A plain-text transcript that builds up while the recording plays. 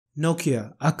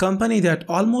Nokia, a company that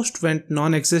almost went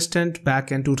non-existent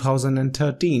back in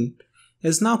 2013,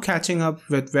 is now catching up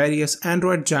with various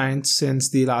Android giants since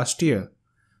the last year,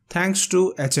 thanks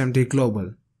to HMD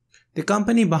Global, the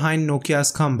company behind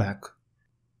Nokia's comeback.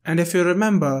 And if you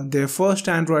remember, their first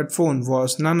Android phone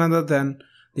was none other than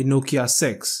the Nokia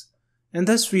 6. In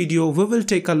this video, we will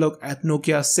take a look at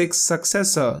Nokia 6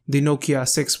 successor, the Nokia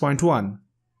 6.1.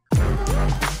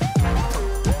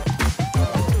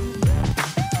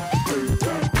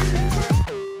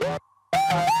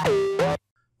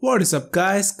 What is up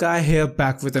guys, Kai here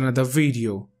back with another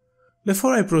video.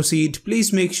 Before I proceed,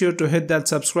 please make sure to hit that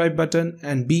subscribe button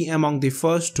and be among the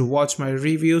first to watch my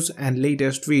reviews and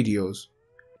latest videos.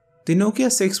 The Nokia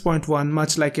 6.1,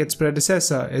 much like its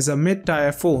predecessor, is a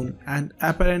mid-tier phone and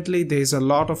apparently there is a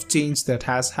lot of change that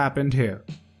has happened here.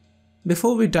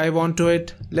 Before we dive onto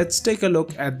it, let's take a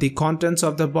look at the contents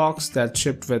of the box that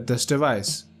shipped with this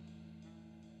device.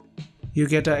 You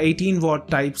get a 18-watt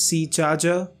Type-C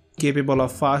charger capable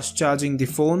of fast charging the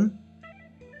phone,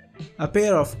 a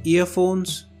pair of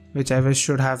earphones, which I wish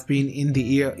should have been in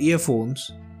the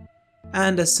earphones,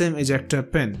 and a SIM ejector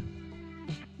pin.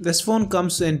 This phone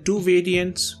comes in two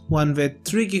variants, one with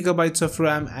 3GB of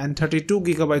RAM and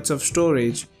 32GB of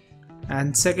storage,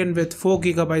 and second with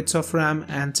 4GB of RAM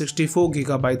and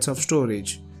 64GB of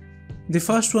storage. The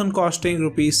first one costing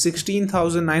Rs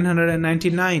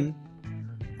 16,999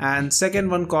 and second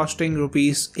one costing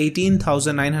Rs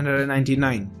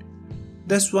 18,999.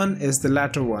 This one is the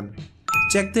latter one.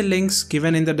 Check the links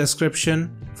given in the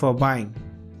description for buying.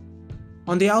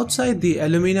 On the outside, the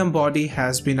aluminum body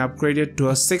has been upgraded to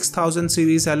a 6000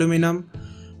 series aluminum,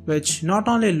 which not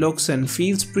only looks and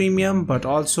feels premium but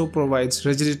also provides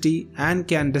rigidity and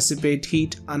can dissipate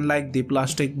heat unlike the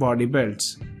plastic body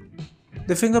builds.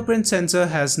 The fingerprint sensor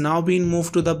has now been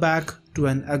moved to the back to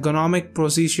an ergonomic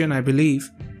position, I believe.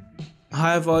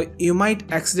 However, you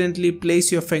might accidentally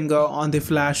place your finger on the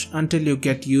flash until you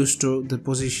get used to the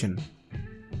position.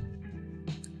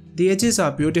 The edges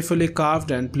are beautifully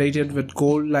carved and plated with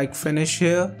gold-like finish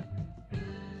here.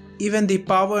 Even the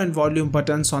power and volume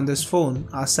buttons on this phone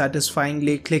are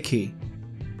satisfyingly clicky.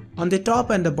 On the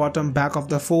top and the bottom back of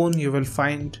the phone, you will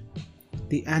find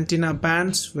the antenna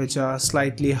bands, which are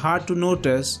slightly hard to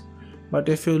notice, but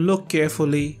if you look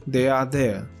carefully, they are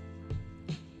there.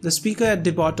 The speaker at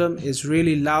the bottom is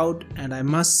really loud and I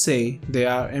must say they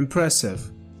are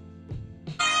impressive.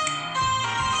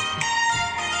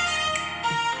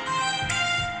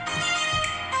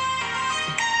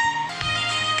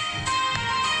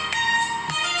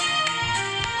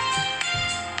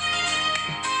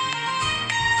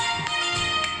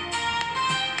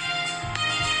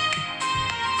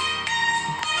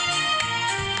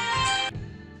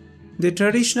 The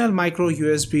traditional micro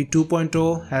USB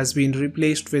 2.0 has been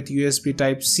replaced with USB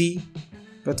Type-C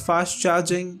with fast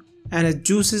charging, and it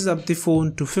juices up the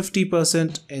phone to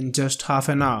 50% in just half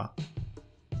an hour.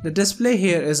 The display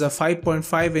here is a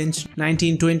 5.5-inch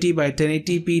 1920 by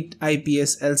 1080p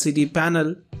IPS LCD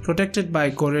panel protected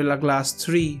by Gorilla Glass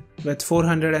 3 with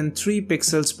 403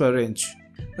 pixels per inch,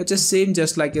 which is same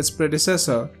just like its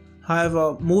predecessor.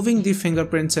 However, moving the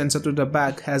fingerprint sensor to the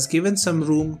back has given some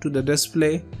room to the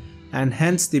display, and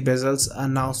hence the bezels are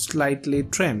now slightly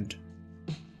trimmed.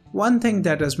 One thing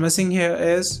that is missing here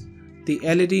is the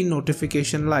LED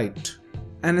notification light,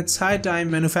 and it's high time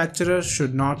manufacturers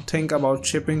should not think about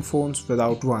shipping phones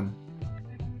without one.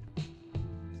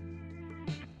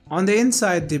 On the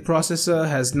inside, the processor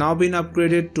has now been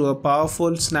upgraded to a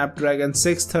powerful Snapdragon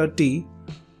 630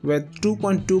 with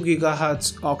 2.2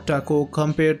 GHz octa-core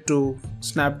compared to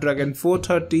Snapdragon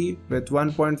 430 with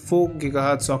 1.4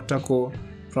 GHz octa-core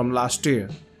from last year.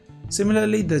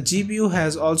 Similarly, the GPU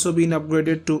has also been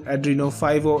upgraded to Adreno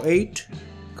 508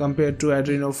 compared to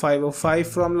Adreno 505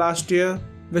 from last year,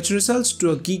 which results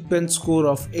to a Geekbench score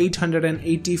of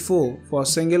 884 for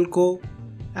single core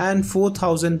and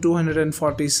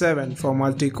 4247 for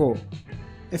multi-core.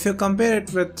 If you compare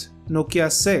it with Nokia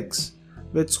 6,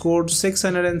 which scored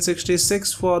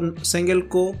 666 for single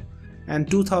core and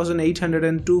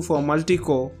 2802 for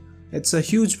multi-core, it's a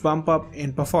huge bump up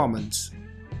in performance.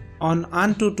 On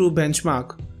AnTuTu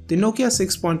benchmark, the Nokia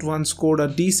 6.1 scored a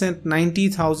decent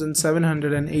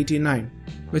 90,789,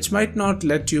 which might not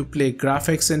let you play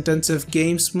graphics intensive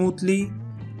games smoothly,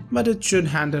 but it should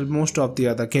handle most of the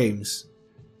other games.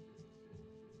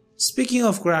 Speaking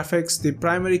of graphics, the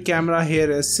primary camera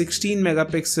here is 16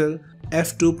 megapixel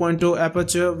f2.0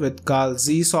 aperture with Carl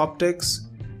Zeiss optics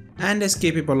and is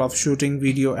capable of shooting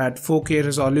video at 4K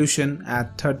resolution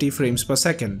at 30 frames per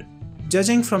second.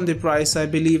 Judging from the price, I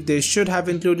believe they should have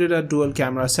included a dual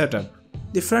camera setup.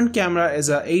 The front camera is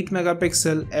a 8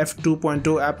 megapixel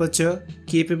f2.0 aperture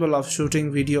capable of shooting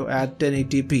video at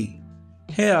 1080p.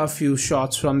 Here are a few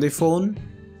shots from the phone.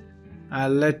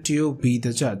 I'll let you be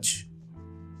the judge.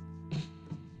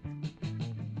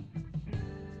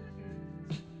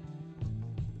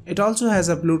 It also has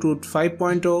a Bluetooth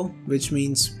 5.0, which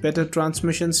means better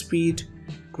transmission speed,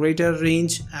 greater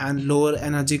range and lower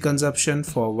energy consumption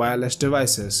for wireless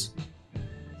devices.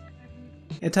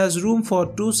 It has room for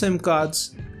 2 SIM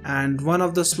cards and one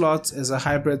of the slots is a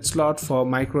hybrid slot for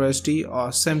microSD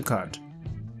or SIM card.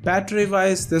 Battery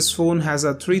wise, this phone has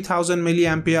a 3000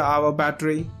 mAh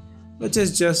battery, which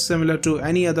is just similar to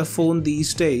any other phone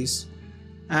these days,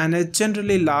 and it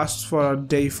generally lasts for a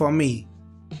day for me.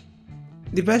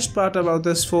 The best part about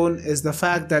this phone is the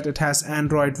fact that it has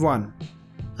Android One,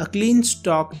 a clean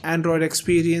stock Android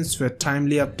experience with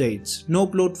timely updates, no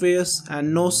bloatwares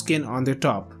and no skin on the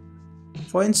top.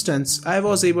 For instance, I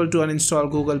was able to uninstall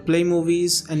Google Play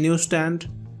Movies and Newsstand,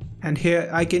 and here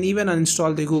I can even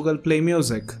uninstall the Google Play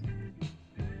Music.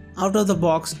 Out of the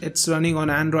box, it's running on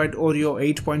Android Oreo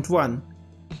 8.1,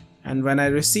 and when I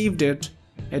received it,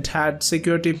 it had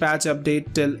security patch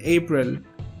update till April,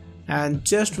 and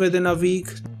just within a week,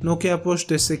 Nokia pushed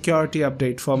this security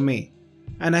update for me,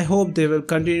 and I hope they will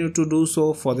continue to do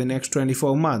so for the next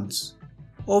 24 months.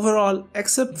 Overall,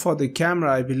 except for the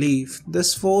camera, I believe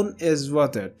this phone is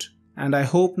worth it, and I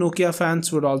hope Nokia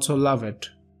fans would also love it.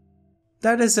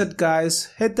 That is it guys,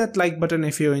 hit that like button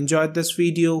if you enjoyed this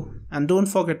video and don't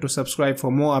forget to subscribe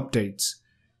for more updates.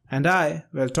 And I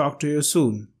will talk to you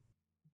soon.